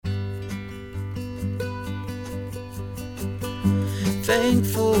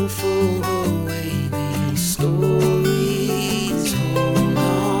thankful for her wavy stories. Hold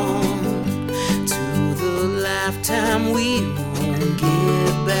on to the lifetime we won't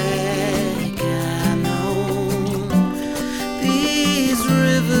get back. I know these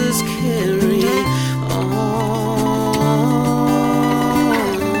rivers carry on.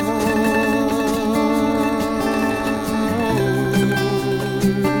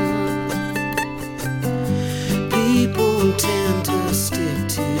 People tend to stick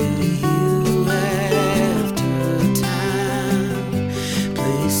to you after time.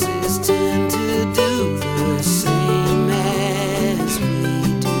 Places tend to do the same as we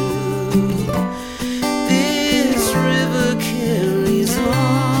do. This river carries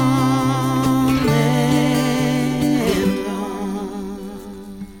on and on.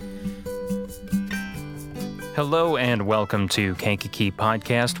 Hello and welcome to Kankakee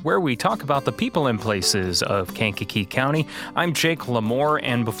Podcast, where we talk about the people and places of Kankakee County. I'm Jake Lamore,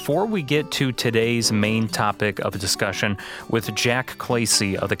 and before we get to today's main topic of discussion with Jack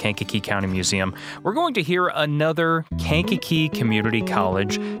Clacy of the Kankakee County Museum, we're going to hear another Kankakee Community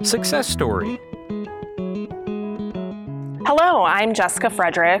College success story. Hello, I'm Jessica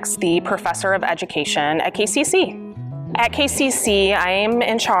Fredericks, the Professor of Education at KCC. At KCC, I am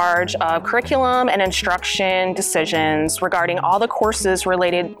in charge of curriculum and instruction decisions regarding all the courses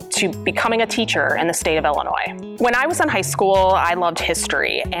related to becoming a teacher in the state of Illinois. When I was in high school, I loved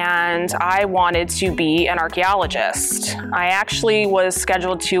history and I wanted to be an archaeologist. I actually was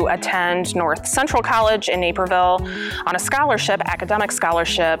scheduled to attend North Central College in Naperville on a scholarship, academic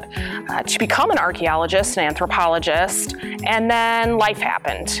scholarship, to become an archaeologist and anthropologist, and then life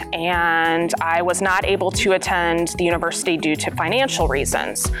happened and I was not able to attend the university due to financial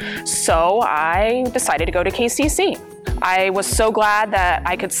reasons. So I decided to go to KCC. I was so glad that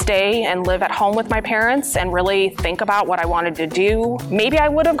I could stay and live at home with my parents and really think about what I wanted to do. Maybe I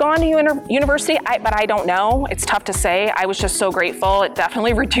would have gone to university, but I don't know. It's tough to say. I was just so grateful. It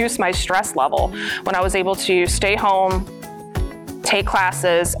definitely reduced my stress level when I was able to stay home, take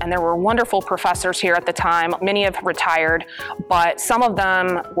classes, and there were wonderful professors here at the time. Many have retired, but some of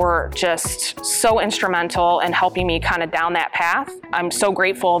them were just so instrumental in helping me kind of down that path. I'm so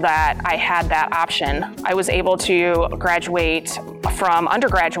grateful that I had that option. I was able to graduate from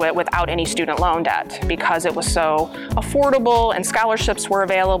undergraduate without any student loan debt because it was so affordable and scholarships were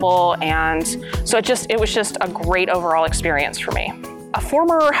available, and so it was just a great overall experience for me. A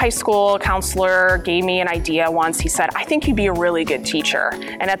former high school counselor gave me an idea once. He said, I think you'd be a really good teacher.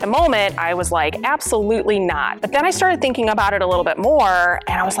 And at the moment, I was like, absolutely not. But then I started thinking about it a little bit more,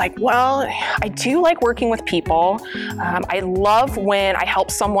 and I was like, well, I do like working with people. I love when I help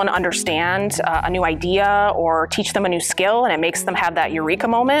someone understand a new idea or teach them a new skill, and it makes them have that eureka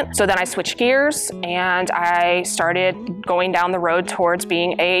moment. So then I switched gears, and I started going down the road towards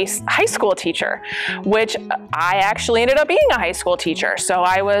being a high school teacher, which I actually ended up being a high school teacher. So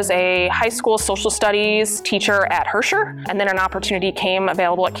I was a high school social studies teacher at Herscher, and then an opportunity came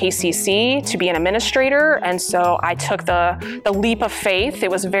available at KCC to be an administrator, and so I took the leap of faith. It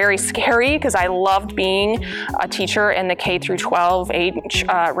was very scary because I loved being a teacher in the K through 12 age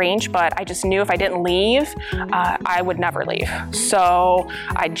range, but I just knew if I didn't leave, I would never leave. So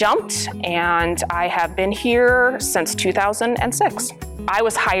I jumped, and I have been here since 2006. I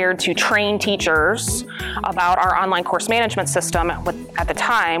was hired to train teachers about our online course management system, what at the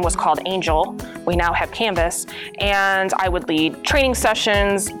time was called Angel. We now have Canvas, and I would lead training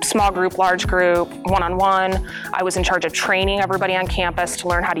sessions, small group, large group, one-on-one. I was in charge of training everybody on campus to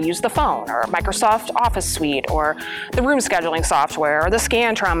learn how to use the phone or Microsoft Office Suite or the room scheduling software or the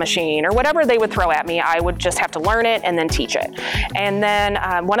Scantron machine or whatever they would throw at me. I would just have to learn it and then teach it. And then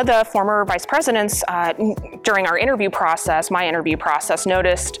one of the former vice presidents during our interview process, my interview process,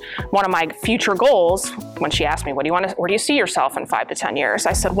 noticed one of my future goals when she asked me, where do you see yourself in 5 to 10 years?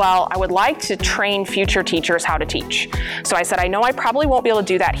 I said, well, I would like to train future teachers how to teach. So I said, I know I probably won't be able to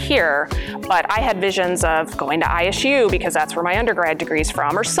do that here, but I had visions of going to ISU because that's where my undergrad degree is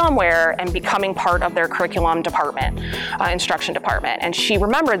from, or somewhere, and becoming part of their curriculum department, instruction department. And she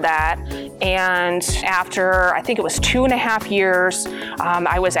remembered that, and after, I think it was 2.5 years,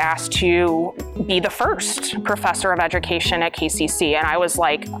 I was asked to be the first professor of education at KCC, and I was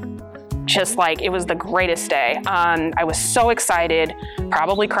like, it was the greatest day. I was so excited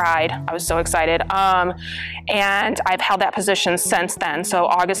probably cried. I was so excited. And I've held that position since then, so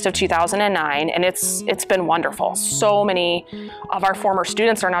August of 2009, and it's been wonderful. So many of our former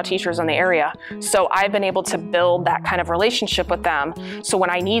students are now teachers in the area, so I've been able to build that kind of relationship with them. So when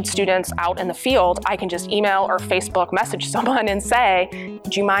I need students out in the field, I can just email or Facebook message someone and say,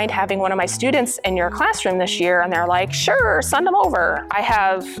 do you mind having one of my students in your classroom this year? And they're like, sure, send them over. I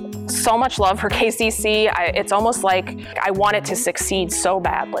have so much love for KCC. It's almost like I want it to succeed so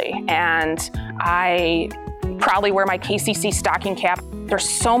badly. And I proudly wear my KCC stocking cap. There's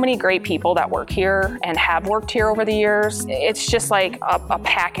so many great people that work here and have worked here over the years. It's just like a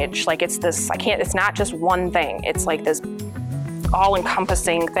package. Like it's not just one thing. It's like this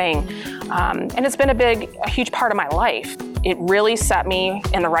all-encompassing thing. And it's been a huge part of my life. It really set me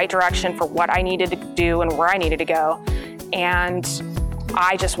in the right direction for what I needed to do and where I needed to go. And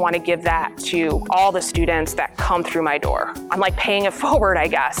I just want to give that to all the students that come through my door. I'm like paying it forward, I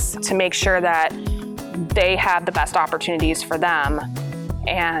guess, to make sure that they have the best opportunities for them,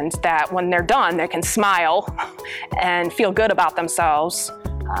 and that when they're done, they can smile and feel good about themselves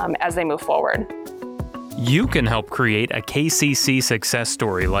as they move forward. You can help create a KCC success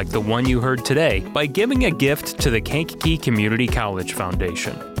story like the one you heard today by giving a gift to the Kankakee Community College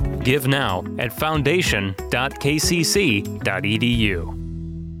Foundation. Give now at foundation.kcc.edu.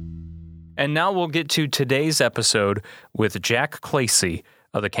 And now we'll get to today's episode with Jack Clacy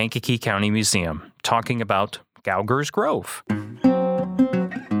of the Kankakee County Museum, talking about Gauger's Grove.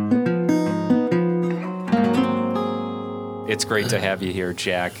 It's great to have you here,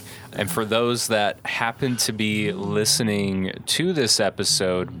 Jack. And for those that happen to be listening to this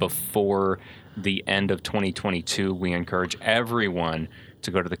episode before the end of 2022, we encourage everyone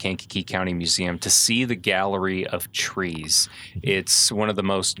to go to the Kankakee County Museum to see the Gallery of Trees. It's one of the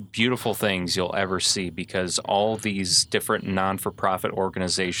most beautiful things you'll ever see because all these different non-for-profit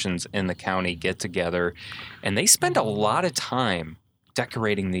organizations in the county get together and they spend a lot of time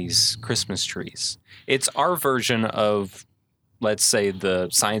decorating these Christmas trees. It's our version of, let's say, the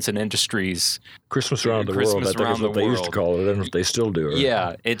Science and Industries Christmas around the world. I think is what they used to call it. I don't know if they still do.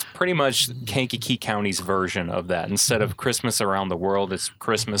 Yeah, it's pretty much Kankakee County's version of that. Instead of Christmas around the world, it's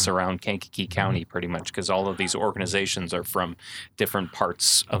Christmas around Kankakee County pretty much because all of these organizations are from different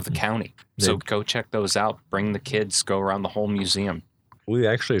parts of the county. So go check those out. Bring the kids. Go around the whole museum. We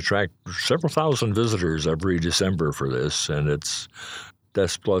actually attract several thousand visitors every December for this, and that's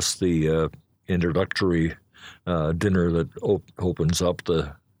plus the introductory dinner that opens up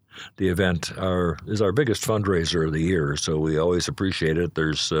the event is our biggest fundraiser of the year, so we always appreciate it.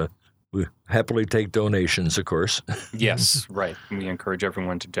 We happily take donations, of course. Yes, right. We encourage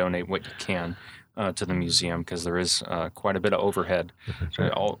everyone to donate what you can to the museum because there is quite a bit of overhead,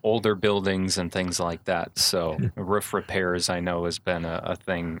 older buildings and things like that. So roof repairs, I know, has been a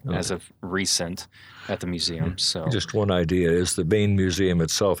thing as of recent at the museum. So just one idea is the main museum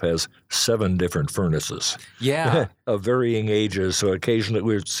itself has 7 different furnaces. Yeah. Of varying ages. So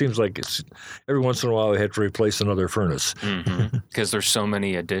occasionally it seems like every once in a while we have to replace another furnace. Because there's so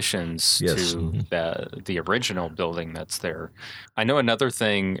many additions to the original building that's there. I know another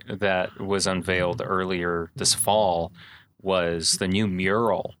thing that was unveiled earlier this fall was the new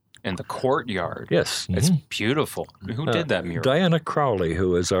mural in the courtyard. Yes. It's beautiful. Who did that mural? Diana Crowley,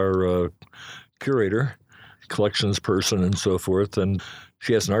 who is our curator, collections person, and so forth. And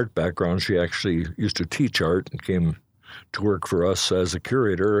she has an art background. She actually used to teach art and came to work for us as a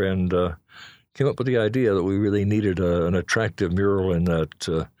curator and came up with the idea that we really needed an attractive mural in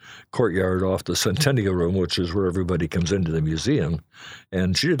that courtyard off the Centennial Room, which is where everybody comes into the museum.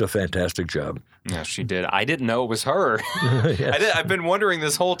 And she did a fantastic job. Yeah, she did. I didn't know it was her. Yes. I've been wondering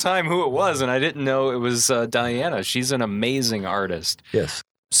this whole time who it was, and I didn't know it was Diana. She's an amazing artist. Yes.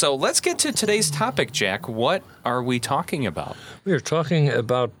 So let's get to today's topic, Jack. What are we talking about? We are talking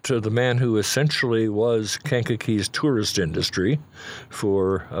about the man who essentially was Kankakee's tourist industry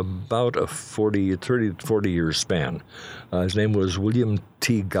for about a 30 to 40 year span. His name was William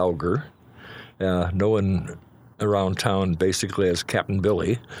T. Gauger, known around town basically as Captain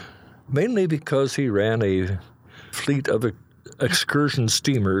Billy, mainly because he ran a fleet of excursion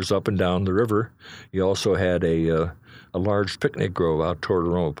steamers up and down the river. He also had a large picnic grove out toward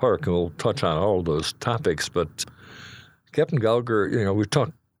Aroma Park, and we'll touch on all of those topics. But Captain Gauger, we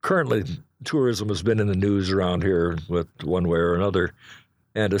talk currently, tourism has been in the news around here with one way or another.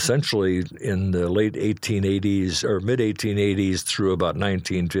 And essentially in the late 1880s or mid-1880s through about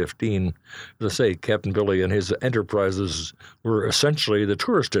 1915, as I say, Captain Billy and his enterprises were essentially the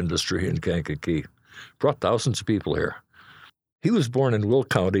tourist industry in Kankakee. Brought thousands of people here. He was born in Will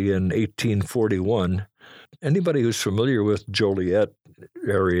County in 1841. Anybody who's familiar with Joliet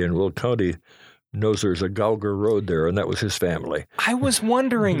area in Will County knows there's a Gauger Road there, and that was his family. I was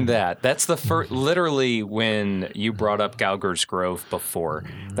wondering that. That's the first, literally when you brought up Gauger's Grove before,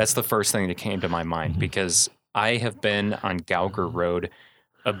 that's the first thing that came to my mind, because I have been on Gauger Road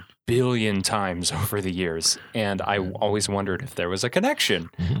a billion times over the years, and I always wondered if there was a connection.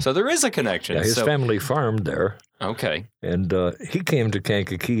 So there is a connection. Yeah, his family farmed there. Okay. And he came to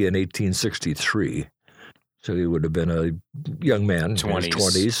Kankakee in 1863. So he would have been a young man in his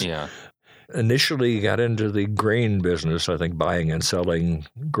 20s. Yeah. Initially, he got into the grain business, I think, buying and selling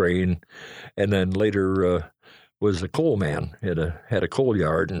grain, and then later was a coal man, had a coal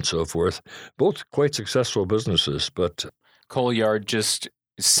yard and so forth. Both quite successful businesses, but Coal yard, just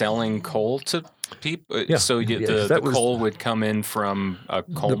selling coal to people? Yeah. So the coal would come in from a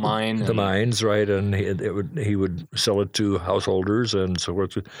coal mine? The mines, right, and he would sell it to householders and so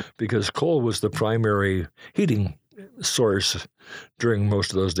forth, because coal was the primary heating source during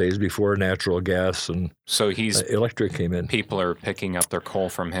most of those days before natural gas and so electric came in. People are picking up their coal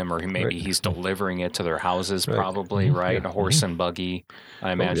from him, or maybe he's delivering it to their houses, probably, right? Yeah. A horse and buggy,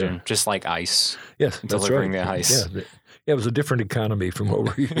 I imagine, just like ice. Yes, that's delivering right. the ice. Yeah, it was a different economy from what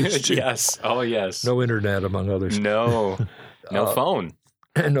we're used to. Yes. Oh, yes. No internet, among others. No phone.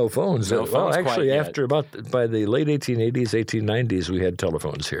 And no phones. No phones actually, quite yet. after by the late 1880s, 1890s, we had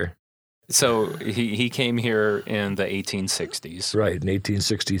telephones here. So he came here in the 1860s. Right, in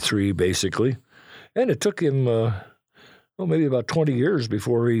 1863, basically. And it took him, maybe about 20 years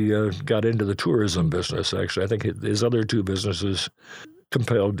before he got into the tourism business, actually. I think his other two businesses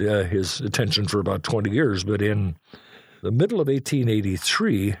compelled his attention for about 20 years. But in the middle of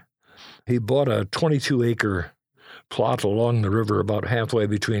 1883, he bought a 22-acre plot along the river about halfway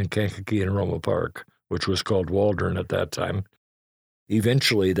between Kankakee and Roma Park, which was called Waldron at that time.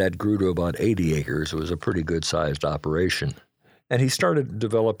 Eventually, that grew to about 80 acres. It was a pretty good-sized operation. And he started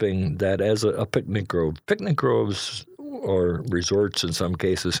developing that as a picnic grove. Picnic groves, or resorts in some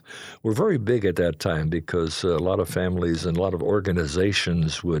cases, were very big at that time because a lot of families and a lot of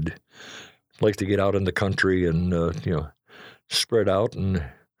organizations would like to get out in the country and, spread out and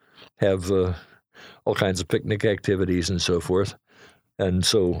have all kinds of picnic activities and so forth. And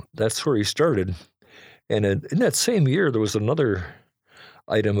so that's where he started. And in that same year, there was another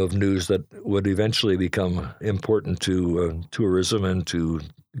item of news that would eventually become important to tourism and to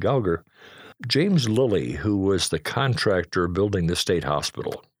Gauger. James Lilly, who was the contractor building the state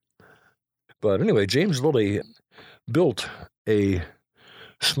hospital. But anyway, James Lilly built a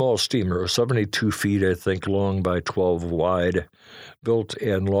small steamer, 72 feet, I think, long by 12 wide, built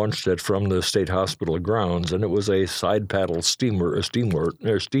and launched it from the state hospital grounds, and it was a side paddle steamer.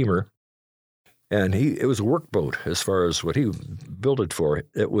 And it was a workboat as far as what he built it for.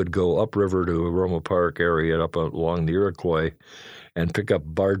 It would go upriver to Roma Park area, up along the Iroquois, and pick up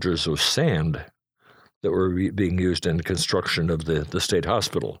barges of sand that were being used in construction of the state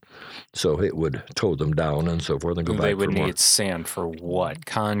hospital. So it would tow them down and so forth and go back for more. They would need sand for what?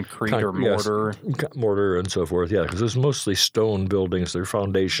 Concrete or mortar? Yes, mortar and so forth, yeah, because it was mostly stone buildings. Their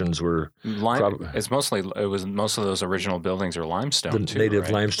foundations were... Most of those original buildings are limestone, the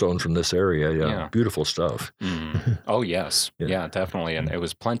native limestone from this area, yeah. Beautiful stuff. Oh, yes. Yeah, definitely. And it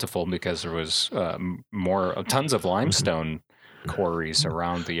was plentiful because there was tons of limestone quarries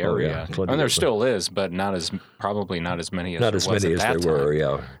around the area. Oh, yeah, and there still is, but probably not as many as there were,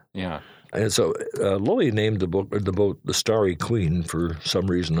 yeah. Yeah. And so Lilly named the boat the Starry Queen for some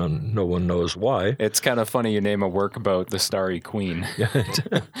reason, no one knows why. It's kind of funny you name a workboat the Starry Queen.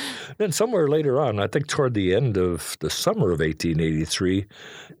 Then somewhere later on, I think toward the end of the summer of 1883,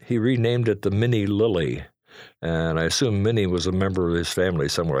 he renamed it the Minnie Lilly. And I assume Minnie was a member of his family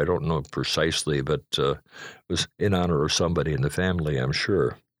somewhere. I don't know precisely, but it was in honor of somebody in the family, I'm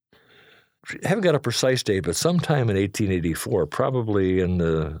sure. I haven't got a precise date, but sometime in 1884, probably in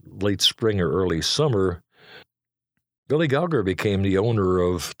the late spring or early summer, Billy Gauger became the owner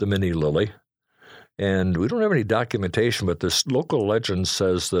of the Minnie Lilly. And we don't have any documentation, but this local legend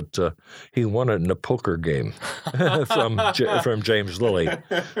says that he won it in a poker game from James Lilly.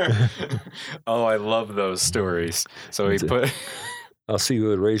 Oh, I love those stories. So he put... I'll see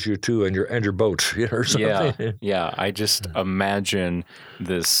you at Raise You Two and your boat, or something. Yeah. I just imagine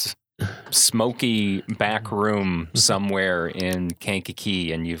this smoky back room somewhere in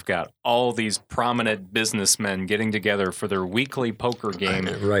Kankakee, and you've got all these prominent businessmen getting together for their weekly poker game,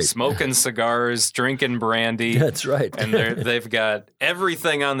 right. Smoking cigars, drinking brandy. That's right. And they've got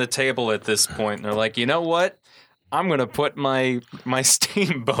everything on the table at this point, and they're like, you know what? I'm going to put my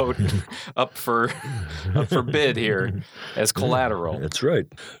steamboat up for bid here as collateral. That's right.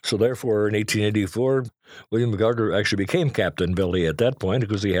 So therefore, in 1884, William Gauger actually became Captain Billy at that point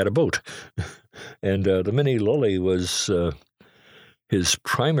because he had a boat. And the Minnie Lily was his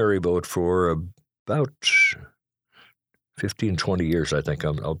primary boat for about 15, 20 years, I think.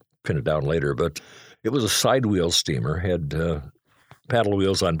 I'll pin it down later. But it was a side-wheel steamer, had paddle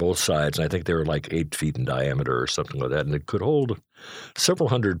wheels on both sides, and I think they were like 8 feet in diameter or something like that, and it could hold several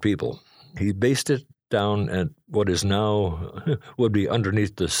hundred people. He based it down at what is now, would be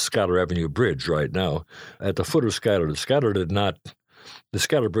underneath the Schuyler Avenue Bridge right now, at the foot of Schuyler. The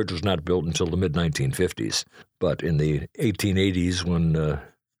Schuyler Bridge was not built until the mid-1950s, but in the 1880s when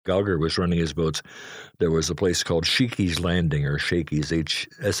Gauger was running his boats, there was a place called Shakey's Landing, or Shakey's,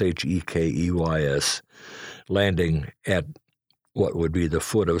 Shekeys, landing at what would be the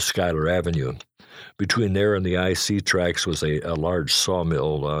foot of Schuyler Avenue. Between there and the IC tracks was a large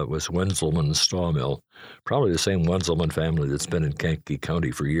sawmill. It was Wenzelman's Sawmill, probably the same Wenzelman family that's been in Kankakee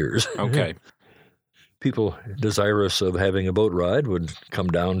County for years. Okay. People desirous of having a boat ride would come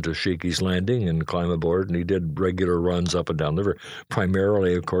down to Shakey's Landing and climb aboard, and he did regular runs up and down the river,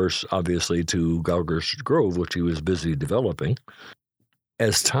 primarily, of course, obviously to Gauger's Grove, which he was busy developing.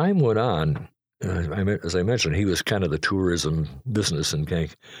 As time went on, as I mentioned, he was kind of the tourism business in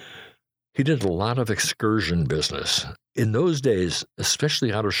Kankakee. He did a lot of excursion business. In those days,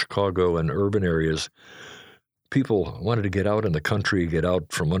 especially out of Chicago and urban areas, people wanted to get out in the country, get out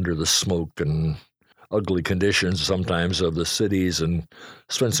from under the smoke and ugly conditions sometimes of the cities and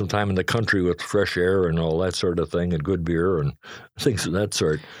spend some time in the country with fresh air and all that sort of thing, and good beer and things of that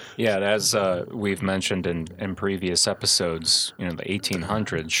sort. Yeah, as we've mentioned in previous episodes, the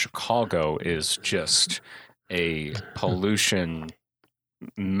 1800s, Chicago is just a pollution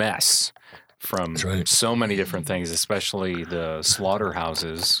mess from so many different things, especially the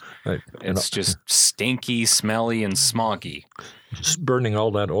slaughterhouses. Right. It's just stinky, smelly, and smoggy. Just burning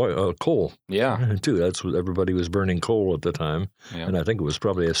all that coal. Yeah. Too. That's what everybody was burning, coal at the time. Yeah. And I think it was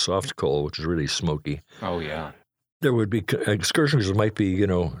probably a soft coal, which is really smoky. Oh, yeah. There would be excursions. It might be,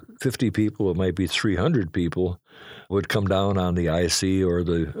 50 people. It might be 300 people would come down on the IC or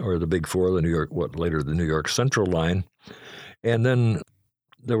the Big Four, the New York Central line. And then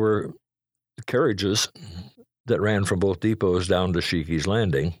there were carriages that ran from both depots down to Shakey's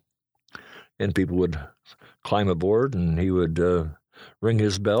Landing, and people would climb aboard, and he would ring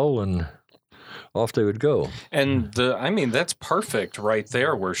his bell, and off they would go. And that's perfect right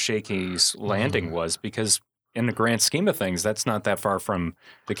there where Shakey's Landing was, because in the grand scheme of things, that's not that far from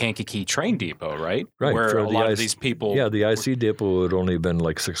the Kankakee train depot, right? Right. Where a lot of these people... Yeah, the IC depot had only been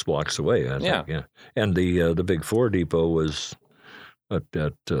like 6 blocks away, I think. Yeah. And the Big Four depot was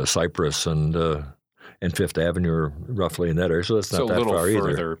at Cypress and Fifth Avenue, or roughly in that area. So that's not that far either. A little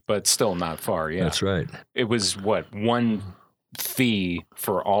further, but still not far, yeah. That's right. It was, one fee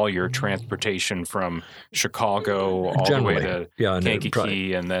for all your transportation from Chicago all Generally, the way to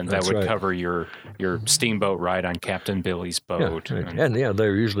Kankakee, and then that would cover your steamboat ride on Captain Billy's boat. Yeah, right. And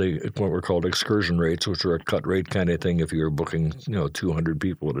they're usually what were called excursion rates, which are a cut rate kind of thing if you were booking 200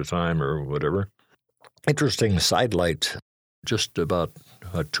 people at a time or whatever. Interesting sidelight. Just about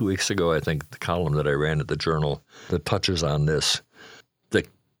 2 weeks ago, I think, the column that I ran at the Journal that touches on this, the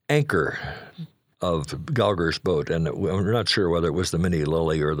anchor of Gauger's boat, and we're not sure whether it was the Minnie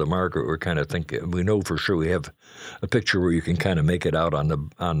Lily or the Margaret. We're kind of thinking, we know for sure we have a picture where you can kind of make it out on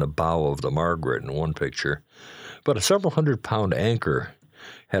the bow of the Margaret in one picture. But a several 100-pound anchor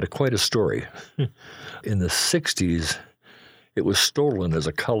had quite a story. In the 60s, it was stolen as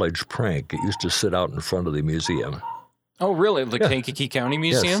a college prank. It used to sit out in front of the museum. Oh, really? The Kankakee County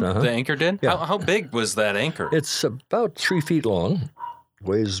Museum? Yes, the anchor did? Yeah. How big was that anchor? It's about 3 feet long,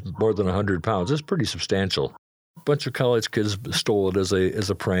 weighs more than 100 pounds. It's pretty substantial. A bunch of college kids stole it as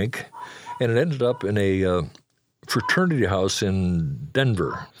a prank, and it ended up in a fraternity house in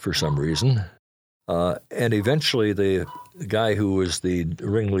Denver for some reason. And eventually the guy who was the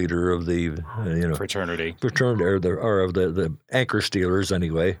ringleader of the fraternity or of the anchor stealers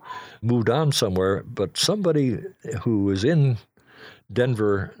anyway, moved on somewhere. But somebody who was in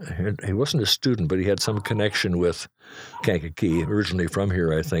Denver, he wasn't a student, but he had some connection with Kankakee, originally from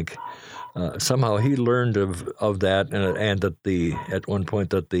here, I think. Somehow he learned of that, and that at one point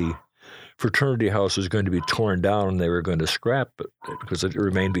that the fraternity house was going to be torn down and they were going to scrap it because it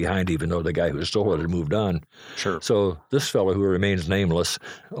remained behind, even though the guy who stole it had moved on. Sure. So this fellow, who remains nameless,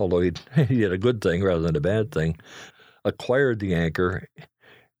 although he did a good thing rather than a bad thing, acquired the anchor,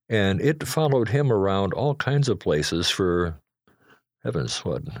 and it followed him around all kinds of places for, heavens,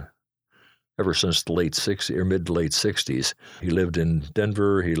 ever since the late 60s or mid to late 60s. He lived in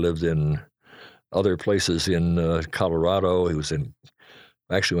Denver. He lived in other places in Colorado. He was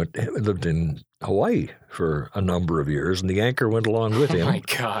lived in Hawaii for a number of years, and the anchor went along with him. Oh, my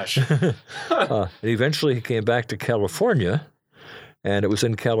gosh. Eventually, he came back to California, and it was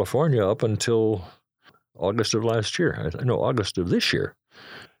in California up until August of last year. August of this year.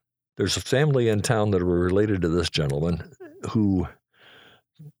 There's a family in town that were related to this gentleman who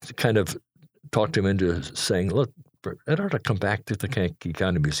kind of talked him into saying, look, it ought to come back to the Kankakee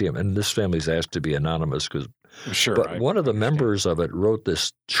County Museum. And this family's asked to be anonymous but one of the members of it wrote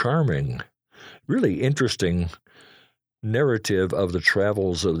this charming, really interesting narrative of the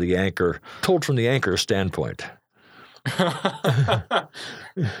travels of the anchor, told from the anchor standpoint.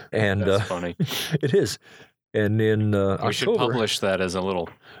 And that's funny. It is. And in October, we should publish that as a little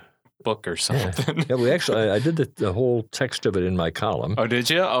book or something. Yeah, I did the whole text of it in my column. Oh, did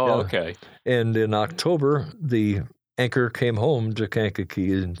you? Oh, yeah. Okay. And in October, the anchor came home to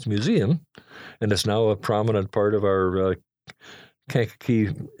Kankakee Museum, and it's now a prominent part of our Kankakee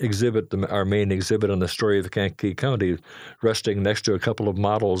exhibit, our main exhibit on the story of Kankakee County, resting next to a couple of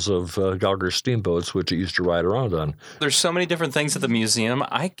models of Gauger steamboats, which it used to ride around on. There's so many different things at the museum.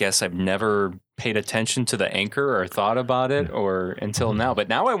 I guess I've never paid attention to the anchor or thought about it or until now. But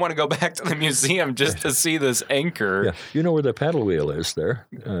now I want to go back to the museum just to see this anchor. Yeah. You know where the paddle wheel is there?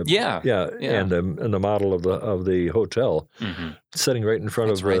 Yeah. And the model of the hotel sitting right in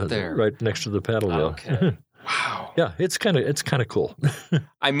front of right next to the paddle wheel. Okay. Wow. Yeah, it's kind of cool.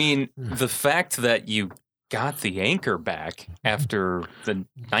 I mean, the fact that you got the anchor back after the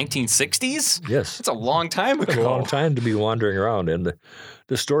 1960s? Yes. It's a long time ago. It's a long time to be wandering around, and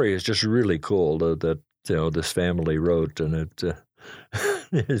the story is just really cool that this family wrote, and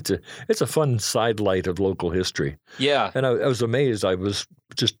it's a fun sidelight of local history. Yeah. And I was amazed.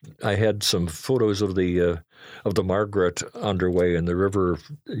 I had some photos of the Margaret underway in the river,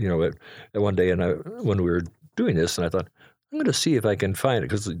 at one day, and when we were doing this, and I thought, I'm going to see if I can find it,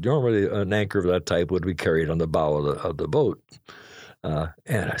 because normally an anchor of that type would be carried on the bow of the boat.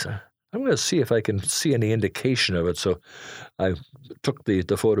 And I said, I'm going to see if I can see any indication of it. So I took the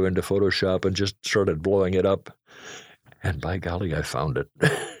photo into Photoshop and just started blowing it up. And by golly, I found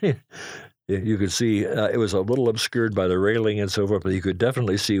it. You could see it was a little obscured by the railing and so forth, but you could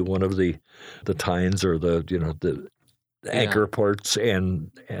definitely see one of the tines or the anchor parts and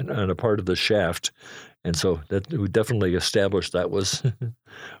a part of the shaft. And so that we definitely established that was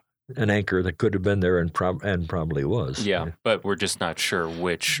an anchor that could have been there and probably was. Yeah, but we're just not sure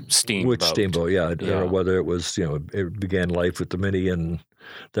which steamboat. Which steamboat, yeah. I don't know whether it was, it began life with the Minnie and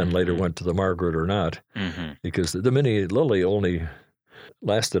then later went to the Margaret or not. Mm-hmm. Because the Minnie Lily only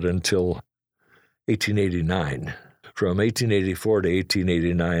lasted until 1889. From 1884 to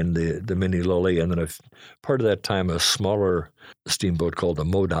 1889, the Minnie Lily, and then part of that time a smaller steamboat called the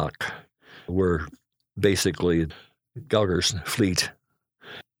Modoc were basically Gauger's fleet.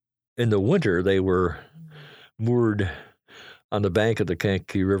 In the winter, they were moored on the bank of the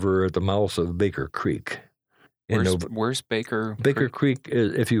Kankakee River at the mouth of Baker Creek. Where's Baker? Baker Creek,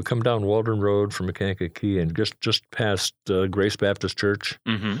 if you come down Waldron Road from Kankakee and just past Grace Baptist Church,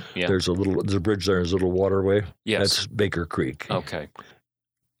 there's a bridge there, there's a little waterway. Yes. That's Baker Creek. Okay.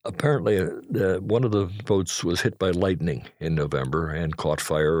 Apparently, one of the boats was hit by lightning in November and caught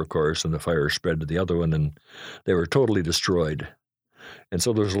fire, of course, and the fire spread to the other one, and they were totally destroyed. And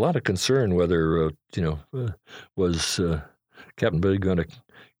so there was a lot of concern whether, was Captain Billy going to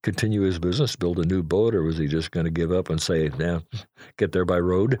continue his business, build a new boat, or was he just going to give up and say, get there by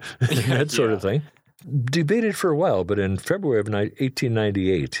road, that sort of thing. Debated for a while, but in February of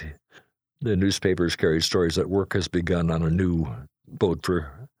 1898, the newspapers carried stories that work has begun on a new boat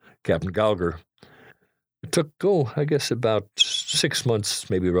for Captain Gauger. It took, I guess, about 6 months,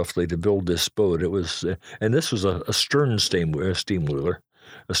 maybe roughly, to build this boat. It was, and this was a stern steam wheeler,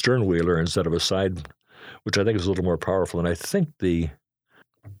 a stern wheeler instead of a side, which I think is a little more powerful. And I think the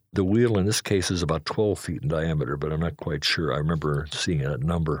wheel in this case is about 12 feet in diameter, but I'm not quite sure. I remember seeing that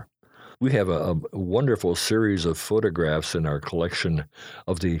number. We have a wonderful series of photographs in our collection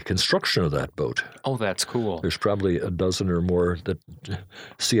of the construction of that boat. Oh, that's cool. There's probably a dozen or more that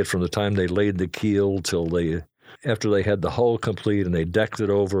see it from the time they laid the keel till after they had the hull complete and they decked it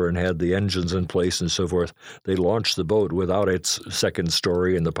over and had the engines in place and so forth. They launched the boat without its second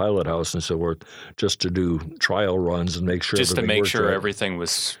story and the pilot house and so forth, just to do trial runs and make sure everything everything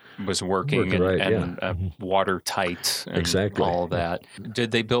was was working and watertight and exactly. all that.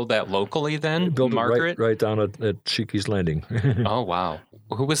 Did they build that locally then, built Margaret? it right down at Sheikey's Landing. Oh, wow.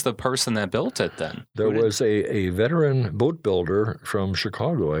 Who was the person that built it then? There was a veteran boat builder from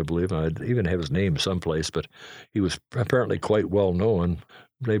Chicago, I believe. I even have his name someplace, but he was apparently quite well known.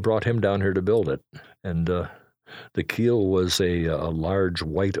 They brought him down here to build it. And the keel was a large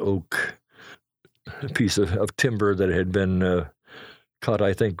white oak piece of timber that had been cut,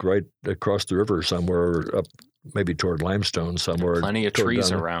 I think, right across the river somewhere, or up maybe toward Limestone somewhere. Plenty of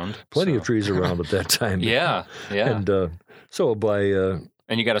trees around. Plenty of trees around at that time. Yeah. And so by...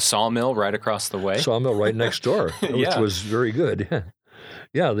 and you got a sawmill right across the way? Sawmill right next door, which was very good.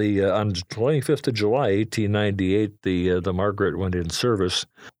 Yeah, on 25th of July, 1898, the Margaret went in service.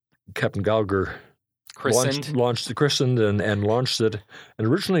 Captain Gallagher christened and launched it. And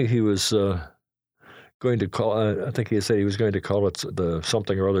originally he was going to call, I think he said he was going to call it the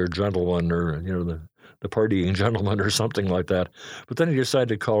something or other gentleman, or the partying gentleman or something like that. But then he decided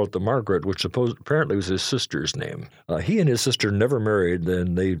to call it the Margaret, which apparently was his sister's name. He and his sister never married,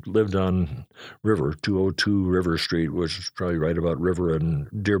 and they lived on River, 202 River Street, which is probably right about River and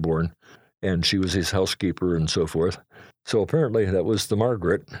Dearborn, and she was his housekeeper and so forth. So apparently that was the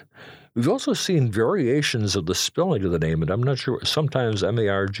Margaret. We've also seen variations of the spelling of the name, and I'm not sure, sometimes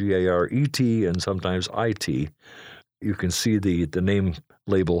M-A-R-G-A-R-E-T and sometimes I-T. You can see the name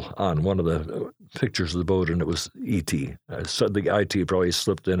label on one of the pictures of the boat, and it was E.T. So the I.T. probably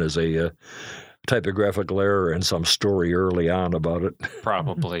slipped in as a typographical error and some story early on about it.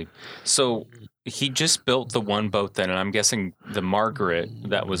 Probably. So he just built the one boat then, and I'm guessing the Margaret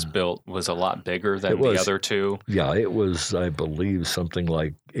that was built was a lot bigger than the other two? Yeah, it was, I believe, something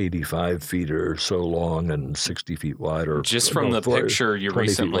like 85 feet or so long and 60 feet wide. Or just from the picture you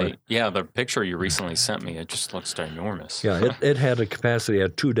recently, the picture you recently sent me, it just looks enormous. Yeah, it had a capacity, it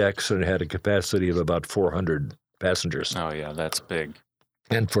had 2 decks, and it had a capacity of about 400 passengers. Oh, yeah, that's big.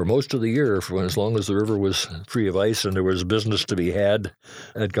 And for most of the year, as long as the river was free of ice and there was business to be had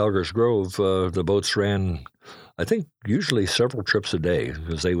at Gallagher's Grove, the boats ran, I think, usually several trips a day,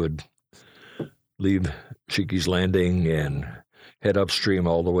 because they would leave Sheikey's Landing and head upstream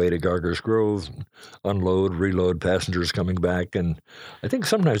all the way to Gallagher's Grove, unload, reload passengers coming back. And I think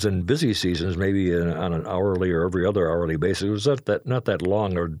sometimes in busy seasons, maybe on an hourly or every other hourly basis, it was not that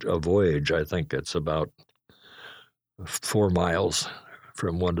long a voyage. I think it's about 4 miles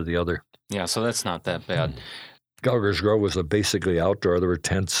from one to the other. Yeah, so that's not that bad. Gallagher's Grove was basically outdoor. There were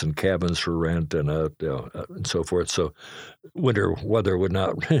tents and cabins for rent and so forth. So winter weather would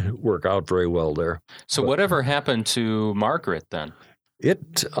not work out very well there. So whatever happened to Margaret then?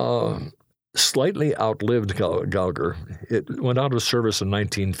 It slightly outlived Gallagher. It went out of service in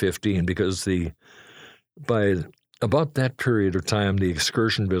 1915 because by about that period of time, the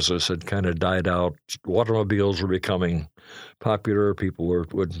excursion business had kind of died out. Automobiles were becoming popular. People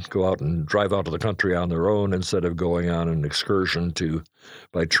would go out and drive out to the country on their own instead of going on an excursion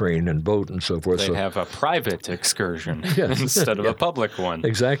by train and boat and so forth. They have a private excursion instead of a public one.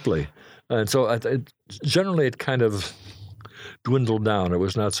 Exactly. And so generally it kind of dwindled down. It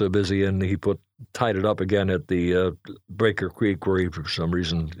was not so busy, and he tied it up again at the Breaker Creek, where he, for some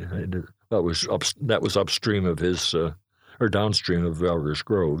reason, that was upstream of his or downstream of Gallagher's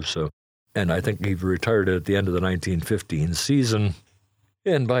Grove. So, and I think he retired at the end of the 1915 season.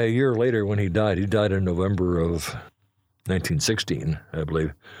 And by a year later, when he died in November of 1916, I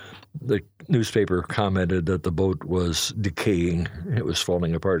believe. The newspaper commented that the boat was decaying; it was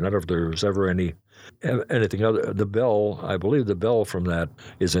falling apart. Not if there was ever anything other. The bell, I believe, the bell from that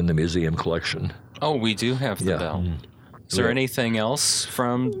is in the museum collection. Oh, we do have the bell. Is there anything else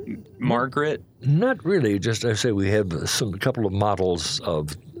from Margaret? Not really. Just, I say, we have a couple of models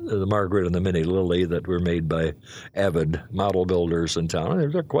of the Margaret and the Minnie Lily that were made by avid model builders in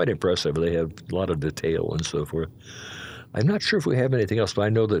town. They're quite impressive. They have a lot of detail and so forth. I'm not sure if we have anything else, but I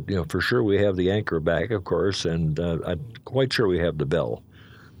know that for sure we have the anchor back, of course, and I'm quite sure we have the bell,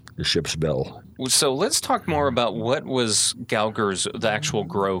 the ship's bell. So let's talk more about what was Gallagher's, the actual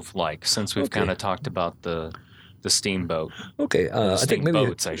grove, like, since we've kind of talked about the steamboat. Okay, I think maybe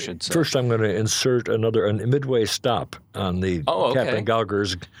boats, I should say. First I'm going to insert a midway stop on the Captain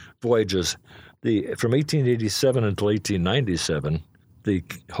Gallagher's voyages. From 1887 until 1897, the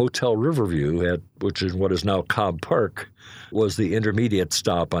Hotel Riverview, which is what is now Cobb Park, was the intermediate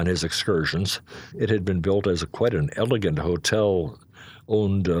stop on his excursions. It had been built as quite an elegant hotel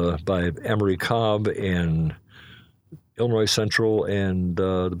owned by Emery Cobb and Illinois Central and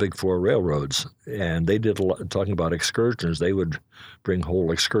the Big Four railroads. And they did a lot, talking about excursions. They would bring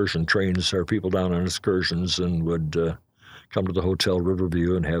whole excursion trains or people down on excursions and would come to the Hotel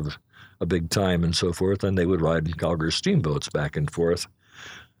Riverview and have a big time and so forth. And they would ride Gauger steamboats back and forth.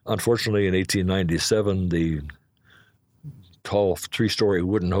 Unfortunately, in 1897, the tall 3-story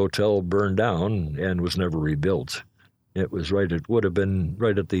wooden hotel burned down and was never rebuilt. It was it would have been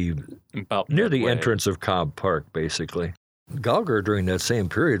right at near the entrance of Cobb Park, basically. Gauger, during that same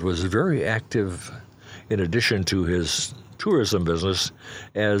period, was very active, in addition to his tourism business,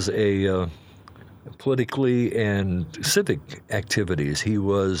 as a politically and civic activities. He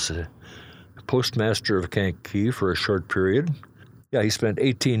was postmaster of Kankakee for a short period. Yeah, he spent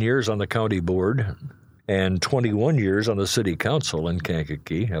 18 years on the county board and 21 years on the city council in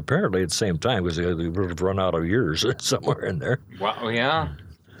Kankakee, apparently at the same time, because they would have run out of years somewhere in there. Wow, yeah.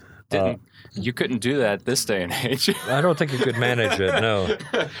 You couldn't do that this day and age. I don't think you could manage it, no.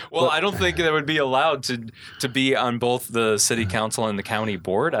 Well, I don't think that would be allowed to be on both the city council and the county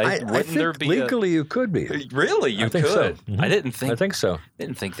board. I think legally you could be. Really? You could? So. Mm-hmm. I think so.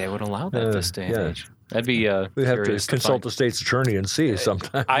 Didn't think they would allow that this day and age. That'd be we'd have to consult the state's attorney and see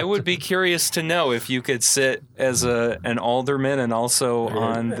sometime. I would be curious to know if you could sit as an alderman and also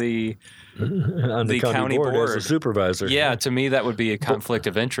on the county board as a supervisor. Yeah, to me that would be a conflict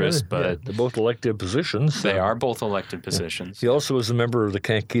of interest, but they're both elected positions. They are both elected positions. He also was a member of the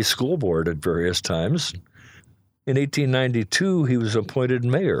Kankakee School Board at various times. In 1892, he was appointed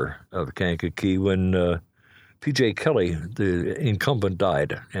mayor of Kankakee when P.J. Kelly, the incumbent,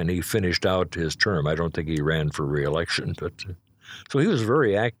 died, and he finished out his term. I don't think he ran for re-election, but so he was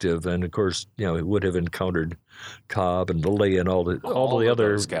very active, and of course, he would have encountered Cobb and Lilly and all the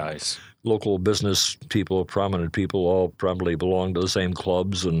other guys. Local business people, prominent people, all probably belonged to the same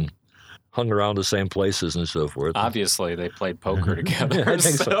clubs and hung around the same places and so forth. Obviously, they played poker together. I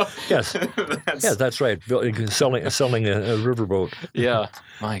think so. Yes, that's right. Selling a riverboat. Yeah,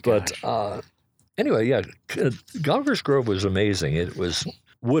 my gosh. But anyway, Gauger's Grove was amazing. It was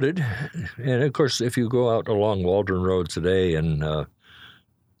wooded, and of course, if you go out along Waldron Road today and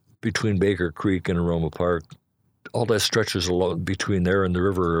between Baker Creek and Aroma Park, all that stretches along between there and the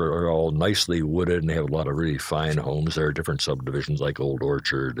river are all nicely wooded, and they have a lot of really fine homes. There are different subdivisions like Old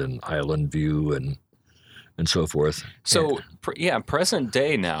Orchard and Island View and so forth. So, present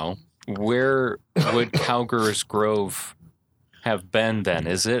day now, where would Gauger's Grove have been then?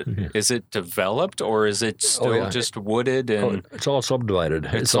 Is it developed, or is it still just wooded? And it's all subdivided.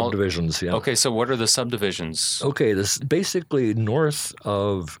 It's subdivisions, yeah. Okay, so what are the subdivisions? Okay, this basically north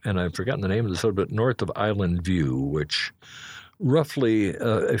of, and I've forgotten the name of the suburb, but north of Island View, which roughly,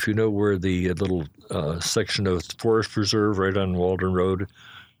 if you know where the little section of Forest Preserve right on Waldron Road,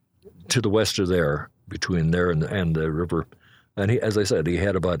 to the west of there, between there and the river. And as I said, he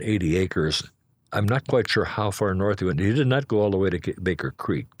had about 80 acres. I'm not quite sure how far north he went. He did not go all the way to Baker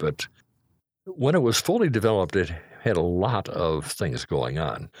Creek, but when it was fully developed, it had a lot of things going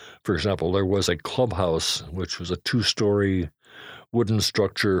on. For example, there was a clubhouse, which was a 2-story wooden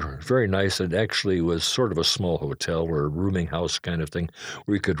structure, very nice. It actually was sort of a small hotel or a rooming house kind of thing,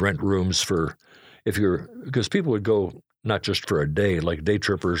 where you could rent rooms because people would go not just for a day, like day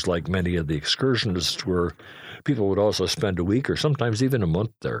trippers, like many of the excursionists were. People would also spend a week or sometimes even a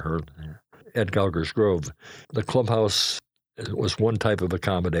month there. At Gauger's Grove. The clubhouse was one type of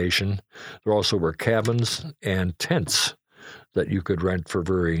accommodation. There also were cabins and tents that you could rent for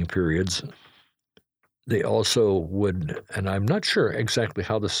varying periods. They also would, and I'm not sure exactly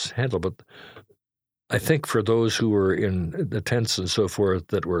how this handled, but I think for those who were in the tents and so forth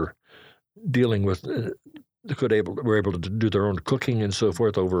that were dealing with were able to do their own cooking and so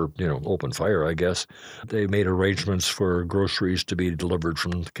forth over, open fire, I guess. They made arrangements for groceries to be delivered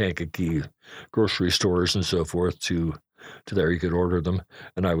from the Kankakee grocery stores and so forth to there. You could order them.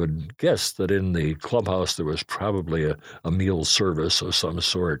 And I would guess that in the clubhouse there was probably a meal service of some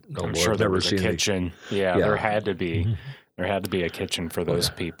sort. I'm sure there was a kitchen. Yeah, there had to be. Mm-hmm. There had to be a kitchen for those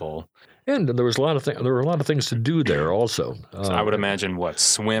people. And there was there were a lot of things to do there also. So I would imagine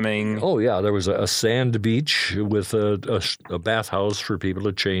swimming. Oh yeah, there was a sand beach with a bathhouse for people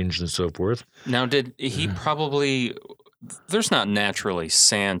to change and so forth. Now, did he probably? There's not naturally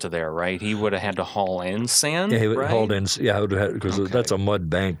sand there, right? He would have had to haul in sand. Yeah, he right? hauled in. Yeah, because that's a mud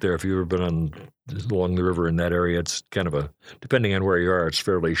bank there. If you've ever been along the river in that area, it's kind of depending on where you are, it's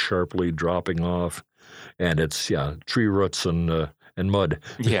fairly sharply dropping off, and it's tree roots and mud.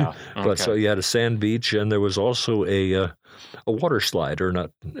 Yeah. Okay. But so you had a sand beach, and there was also a water slide, or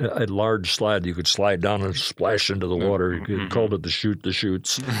not a large slide. You could slide down and splash into the water. You called it the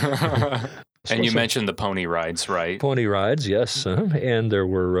chutes. And you mentioned the pony rides, right? Pony rides, yes. And there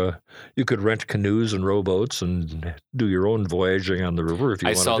were, you could rent canoes and rowboats and do your own voyaging on the river if you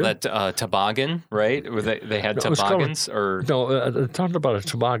wanted to. I saw that toboggan, right? Where they had toboggans? Talking about a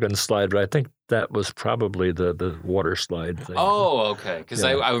toboggan slide, but I think that was probably the water slide thing. Oh, okay. Because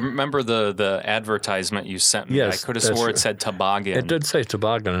I remember the advertisement you sent me. Yes, I could have swore it said toboggan. It did say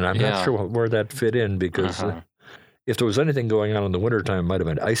toboggan, and I'm not sure where that fit in because... if there was anything going on in the wintertime, it might have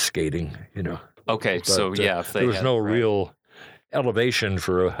been ice skating, Okay, but, if there was no real elevation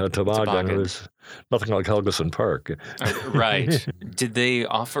for a toboggan. It was nothing like Helgeson Park. Right. Did they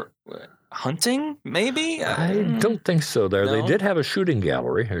offer hunting, maybe? I don't think so there. No? They did have a shooting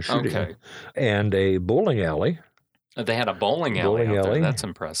gallery, and a bowling alley. They had a bowling alley out there. That's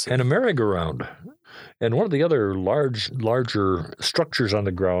impressive. And a merry-go-round. And one of the other larger structures on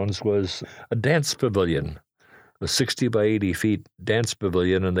the grounds was a dance pavilion. A 60 by 80 feet dance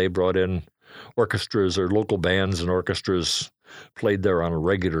pavilion, and they brought in orchestras or local bands and orchestras played there on a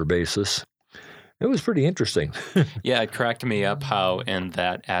regular basis. It was pretty interesting. Yeah, it cracked me up how in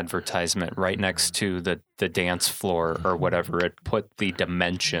that advertisement right next to the dance floor or whatever, it put the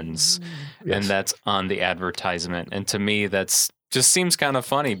dimensions, and that's on the advertisement. And to me, that's just seems kind of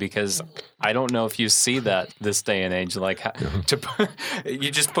funny because I don't know if you see that this day and age. Like you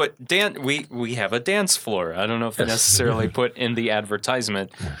just put we have a dance floor. I don't know if they necessarily put in the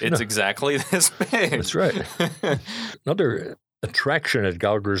advertisement. It's exactly this big. That's right. Another attraction at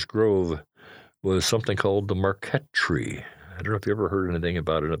Gauger's Grove was something called the Marquette tree. I don't know if you ever heard anything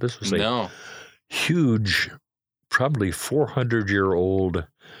about it. This was a huge, probably 400-year-old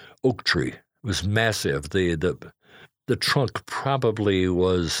oak tree. It was massive. The trunk probably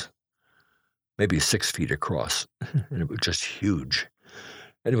was maybe 6 feet across, and it was just huge.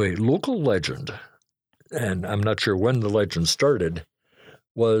 Anyway, local legend, and I'm not sure when the legend started,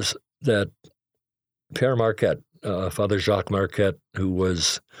 was that Père Marquette, Father Jacques Marquette, who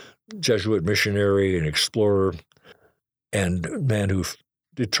was Jesuit missionary and explorer and man who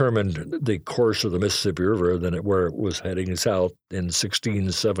determined the course of the Mississippi River, where it was heading south in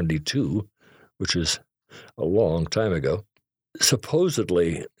 1672, which is a long time ago.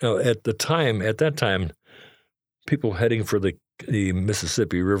 Supposedly, at that time, people heading for the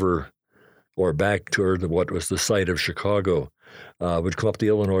Mississippi River or back toward what was the site of Chicago would come up the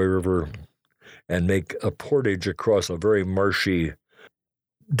Illinois River and make a portage across a very marshy,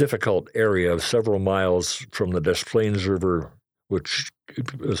 difficult area of several miles from the Des Plaines River, which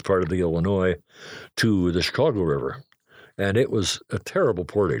was part of the Illinois, to the Chicago River. And it was a terrible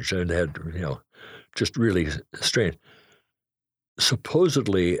portage and had, just really strange.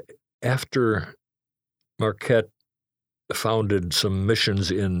 Supposedly, after Marquette founded some missions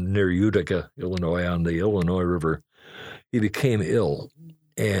near Utica, Illinois, on the Illinois River, he became ill,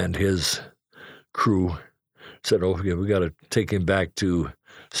 and his crew said, we got to take him back to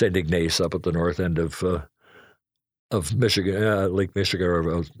St. Ignace up at the north end of Michigan, Lake Michigan,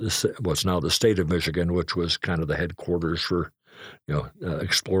 or what's now the state of Michigan, which was kind of the headquarters for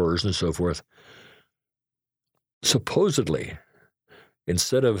explorers and so forth. Supposedly,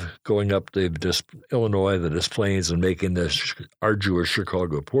 instead of going up the Illinois, the Des Plaines, and making this arduous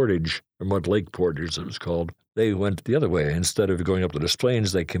Chicago portage, or Mud Lake portage as it was called, they went the other way. Instead of going up the Des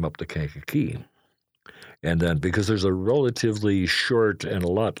Plaines, they came up the Kankakee. And then, because there's a relatively short and a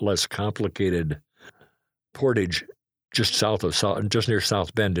lot less complicated portage just near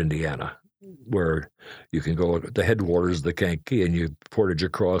South Bend, Indiana, where you can go at the headwaters of the Kankakee and you portage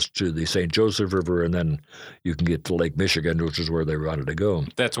across to the St. Joseph River, and then you can get to Lake Michigan, which is where they wanted to go.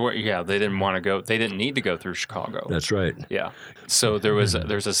 That's where, they didn't want to go. They didn't need to go through Chicago. That's right. Yeah. So there's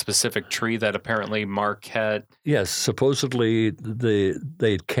a specific tree that apparently Marquette. Yes, supposedly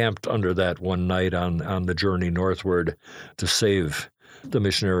they camped under that one night on the journey northward to save the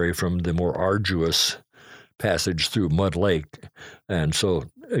missionary from the more arduous passage through Mud Lake. And so,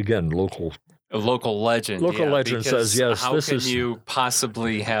 again, a local legend. Local legend says, yes, how can you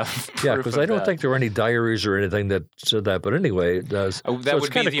possibly have proof Yeah, because I don't think there were any diaries or anything that said that. But anyway, it does. That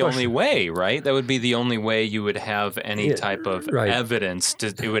would be the only way, right? That would be the only way you would have any type of evidence.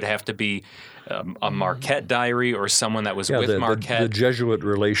 It would have to be a Marquette diary or someone that was with Marquette. The Jesuit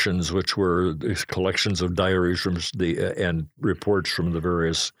Relations, which were these collections of diaries from and reports from the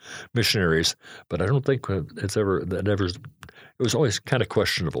various missionaries. But I don't think it was always kind of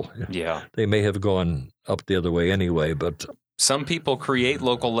questionable. Yeah. They may have gone up the other way anyway, but... Some people create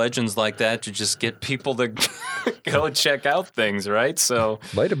local legends like that to just get people to go check out things, right? So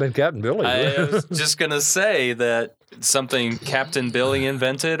might have been Captain Billy. I was just going to say that something Captain Billy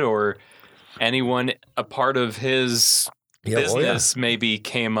invented or anyone a part of his business maybe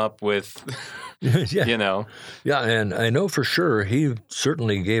came up with, Yeah. you know. Yeah, and I know for sure he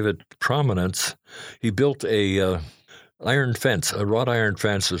certainly gave it prominence. He built a iron fence, a wrought iron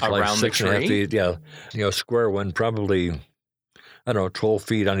fence. It's like Around the 6.5 tree? feet. Yeah, square one, probably, 12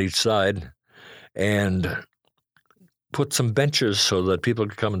 feet on each side, and put some benches so that people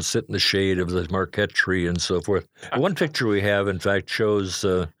could come and sit in the shade of the Marquette tree and so forth. One picture we have, in fact, shows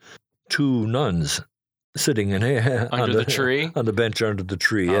two nuns sitting Under the tree? on the bench under the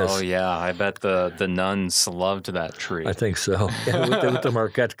tree. Yes. Oh, yeah. I bet the nuns loved that tree. I think so. Yeah, with the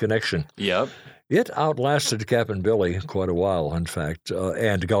Marquette connection. Yep. It outlasted Cap'n Billy quite a while, in fact,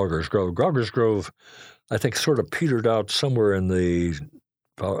 and Gallagher's Grove. Gallagher's Grove, I think, sort of petered out somewhere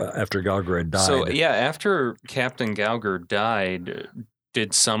after Gallagher had died. So, yeah, after Captain Gallagher died,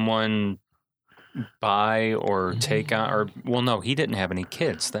 did someone buy or take on, or, well, no, he didn't have any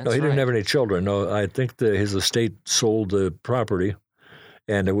kids. That's No, he didn't right. have any children. No, I think his estate sold the property,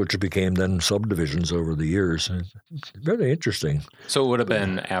 and which became then subdivisions over the years. It's very interesting. So it would have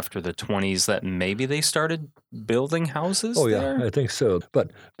been after the 20s that maybe they started building houses Oh, there? yeah, I think so.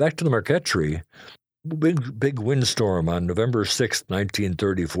 But back to the Marquette tree, big windstorm on November 6th,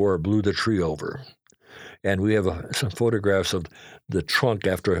 1934, blew the tree over. And we have some photographs of the trunk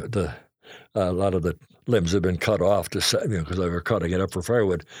after a lot of the limbs have been cut off because they were cutting it up for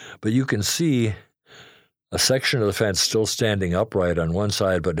firewood. But you can see a section of the fence still standing upright on one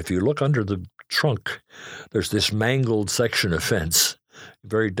side, but if you look under the trunk, there's this mangled section of fence,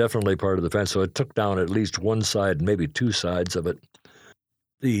 very definitely part of the fence. So it took down at least one side, maybe two sides of it.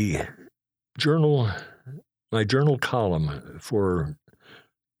 My journal column for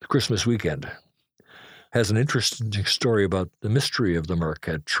Christmas weekend has an interesting story about the mystery of the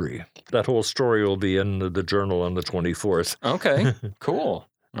Marquette tree. That whole story will be in the journal on the 24th. Okay, cool.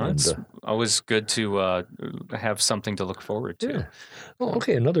 Well, And, it's always good to have something to look forward to. Yeah. Oh,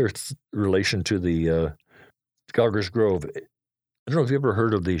 okay. Another relation to the Gallagher's Grove. I don't know if you ever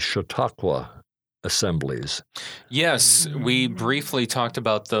heard of the Chautauqua assemblies. Yes, we briefly talked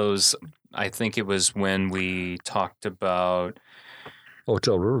about those. I think it was when we talked about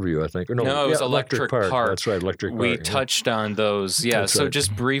Hotel Riverview, I think. Or No, it was Electric Park. That's right, Electric Park. we yeah. touched on those. Yeah, That's so right.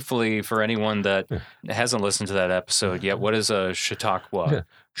 just briefly for anyone that hasn't listened to that episode yet, what is a Chautauqua? Yeah.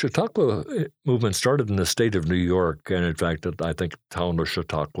 Chautauqua movement started in the state of New York, and in fact, I think town of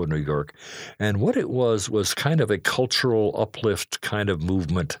Chautauqua, New York. And what it was kind of a cultural uplift kind of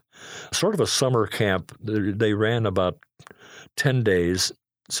movement, sort of a summer camp. They ran about 10 days,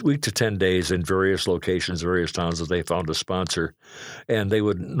 week to 10 days in various locations, various towns that they found a sponsor. And they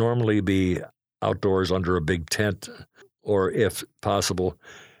would normally be outdoors under a big tent, or if possible.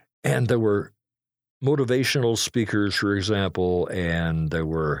 And there were motivational speakers, for example, and there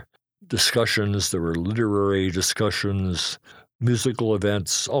were discussions, there were literary discussions, musical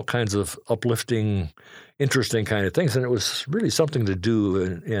events, all kinds of uplifting, interesting kind of things. And it was really something to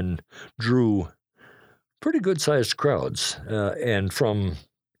do and drew pretty good-sized crowds. And from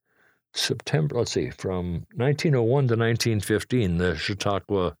from 1901 to 1915, the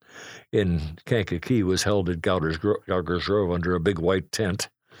Chautauqua in Kankakee was held at Gallagher's Grove under a big white tent.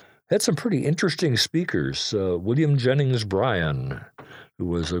 Had some pretty interesting speakers. William Jennings Bryan, who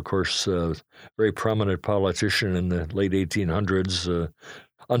was, of course, a very prominent politician in the late 1800s,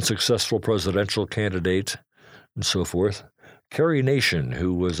 unsuccessful presidential candidate, and so forth. Carrie Nation,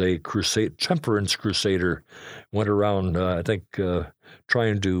 who was a temperance crusader, went around,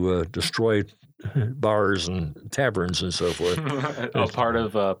 trying to destroy bars and taverns and so forth. Part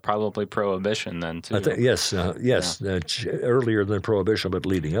of probably Prohibition then, too. Yes, earlier than Prohibition, but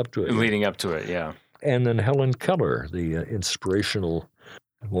leading up to it. Leading up to it, yeah. And then Helen Keller, the inspirational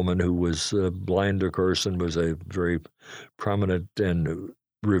woman who was blind, of course, and was a very prominent and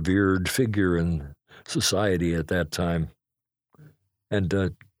revered figure in society at that time.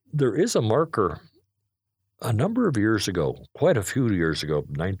 And there is a marker a number of years ago, quite a few years ago,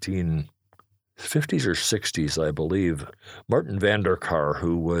 1950s or 60s, I believe. Martin Vanderkar,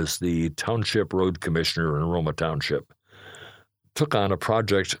 who was the township road commissioner in Aroma Township, took on a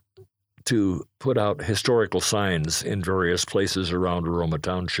project to put out historical signs in various places around Aroma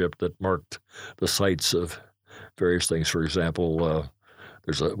Township that marked the sites of various things. For example,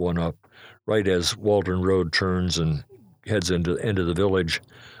 there's one up right as Waldron Road turns and heads into the village.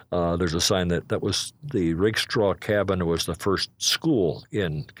 There's a sign that was the Rakestraw Cabin was the first school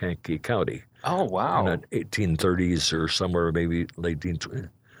in Kankakee County. Oh, wow. In the 1830s or somewhere, maybe late 1820s.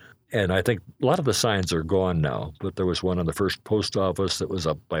 And I think a lot of the signs are gone now, but there was one on the first post office that was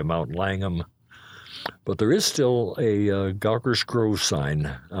up by Mount Langham. But there is still a Gallagher's Grove sign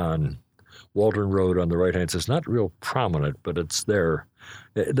on Waldron Road on the right-hand side. It's not real prominent, but it's there.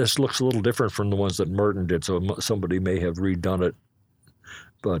 This looks a little different from the ones that Merton did, so somebody may have redone it.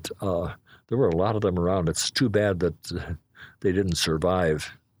 But there were a lot of them around. It's too bad that they didn't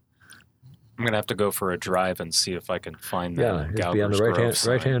survive. I'm going to have to go for a drive and see if I can find them. Yeah, it'd be on the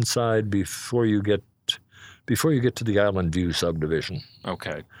right-hand side before you get to the Island View subdivision.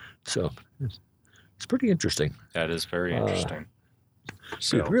 Okay. So it's pretty interesting. That is very interesting.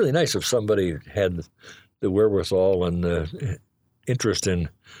 So It'd be really nice if somebody had the wherewithal and the interest in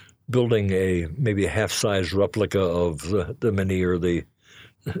building maybe a half-size replica of the Minnie or the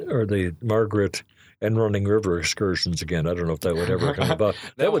Margaret and Running River excursions again. I don't know if that would ever come about.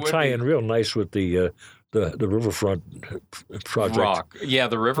 That would tie in real nice with the riverfront project. Rock. Yeah,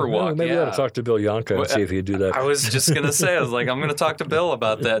 the Riverwalk. Maybe we ought to talk to Bill Yonka and see if he'd do that. I was just going to say, I'm going to talk to Bill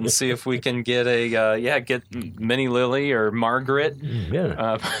about that and see if we can get get Minnie Lily or Margaret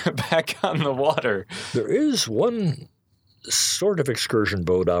back on the water. There is one sort of excursion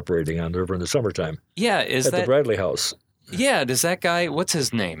boat operating on the river in the summertime. Yeah, at the Bradley House. Yeah, does that guy, what's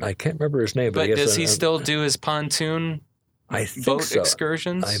his name? I can't remember his name. But does he still do his pontoon boat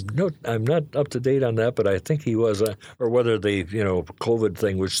excursions? I'm not up to date on that, but I think he was, or whether the COVID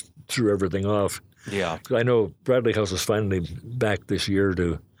thing which threw everything off. Yeah. I know Bradley House is finally back this year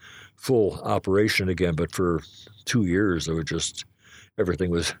to full operation again, but for 2 years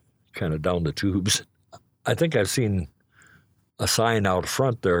everything was kind of down the tubes. I think I've seen a sign out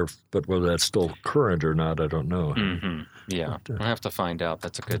front there, but whether that's still current or not, I don't know. Mm-hmm. Yeah, I'll have to find out.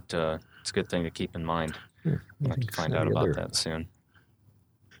 That's a good thing to keep in mind. Yeah, I'll have to find out about that soon.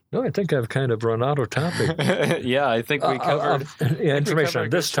 No, I think I've kind of run out of topic. Yeah, I think we covered information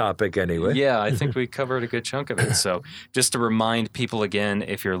on this topic anyway. Yeah, I think we covered a good chunk of it. So just to remind people again,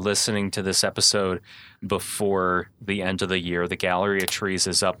 if you're listening to this episode before the end of the year, the Gallery of Trees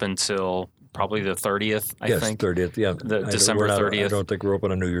is up until probably the 30th, I think. Yes, 30th, yeah. December 30th. I don't think we're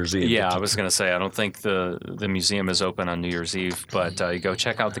open on New Year's Eve. Yeah, I was going to say, I don't think the museum is open on New Year's Eve, but you go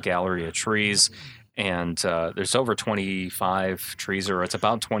check out the Gallery of Trees, and there's over 25 trees, or it's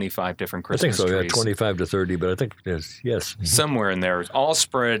about 25 different Christmas trees. I think so, yeah, 25 to 30, but I think, yes. Somewhere in there, all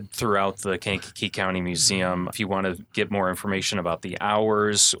spread throughout the Kankakee County Museum. If you want to get more information about the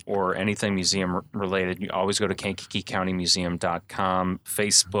hours or anything museum-related, you always go to KankakeeCountyMuseum.com,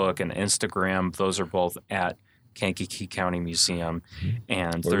 Facebook, and Instagram. Those are both at Kankakee County Museum,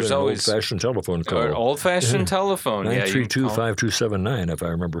 and there's always old-fashioned telephone call. Old-fashioned telephone, 932-5279, if I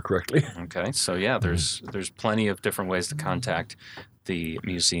remember correctly. Okay, so yeah, there's plenty of different ways to contact the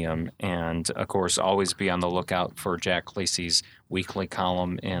museum, and of course, always be on the lookout for Jack Lacey's weekly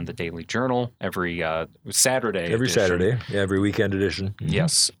column in the Daily Journal every Saturday. Every Saturday, every weekend edition.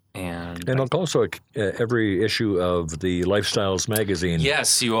 Yes. And also every issue of the Lifestyles magazine.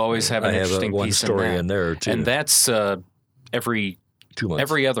 Yes, you always have an interesting one piece story in there too, and that's every 2 months,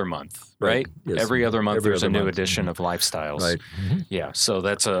 every other month, right? Yes. Every other month there's a new edition of Lifestyles. Right. Mm-hmm. Yeah, so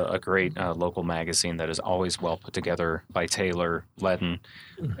that's a great local magazine that is always well put together by Taylor Ledden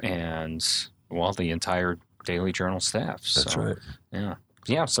and the entire Daily Journal staff. That's right. Yeah.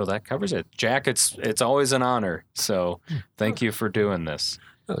 Yeah, so that covers it. Jack, it's always an honor. So thank you for doing this.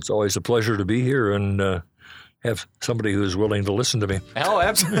 It's always a pleasure to be here and have somebody who's willing to listen to me. Oh,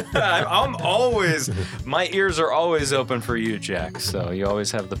 absolutely. My ears are always open for you, Jack. So you always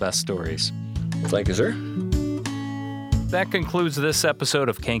have the best stories. Well, thank you, sir. That concludes this episode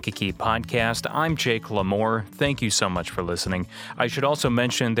of Kankakee Podcast. I'm Jake Lamore. Thank you so much for listening. I should also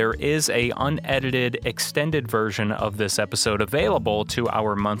mention there is a unedited extended version of this episode available to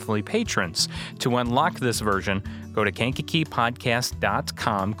our monthly patrons. To unlock this version, go to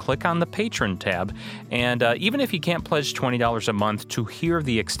KankakeePodcast.com, click on the Patron tab, and even if you can't pledge $20 a month to hear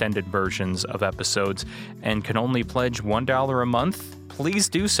the extended versions of episodes and can only pledge $1 a month, please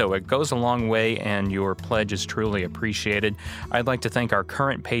do so. It goes a long way, and your pledge is truly appreciated. I'd like to thank our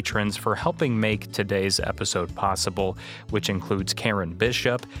current patrons for helping make today's episode possible, which includes Karen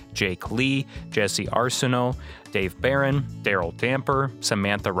Bishop, Jake Lee, Jesse Arsenault, Dave Barron, Daryl Damper,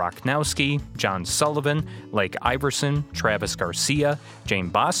 Samantha Rocknowski, John Sullivan, Lake Iverson, Travis Garcia, Jane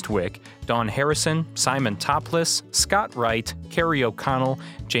Bostwick, Dawn Harrison, Simon Topless, Scott Wright, Carrie O'Connell,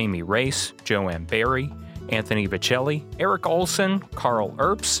 Jamie Race, Joanne Barry, Anthony Vicelli, Eric Olson, Carl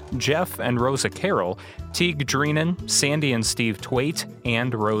Earps, Jeff and Rosa Carroll, Teague Dreenan, Sandy and Steve Twait,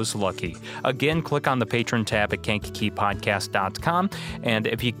 and Rose Lucky. Again, click on the Patron tab at KankakeePodcast.com, and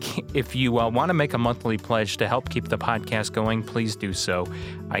if you want to make a monthly pledge to help keep the podcast going, please do so.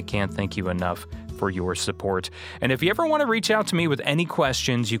 I can't thank you enough for your support. And if you ever want to reach out to me with any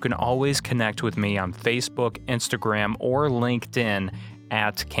questions, you can always connect with me on Facebook, Instagram, or LinkedIn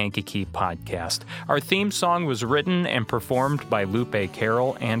at Kankakee Podcast. Our theme song was written and performed by Lupe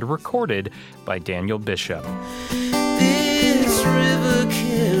Carroll and recorded by Daniel Bishop. This river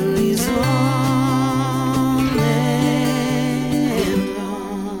carries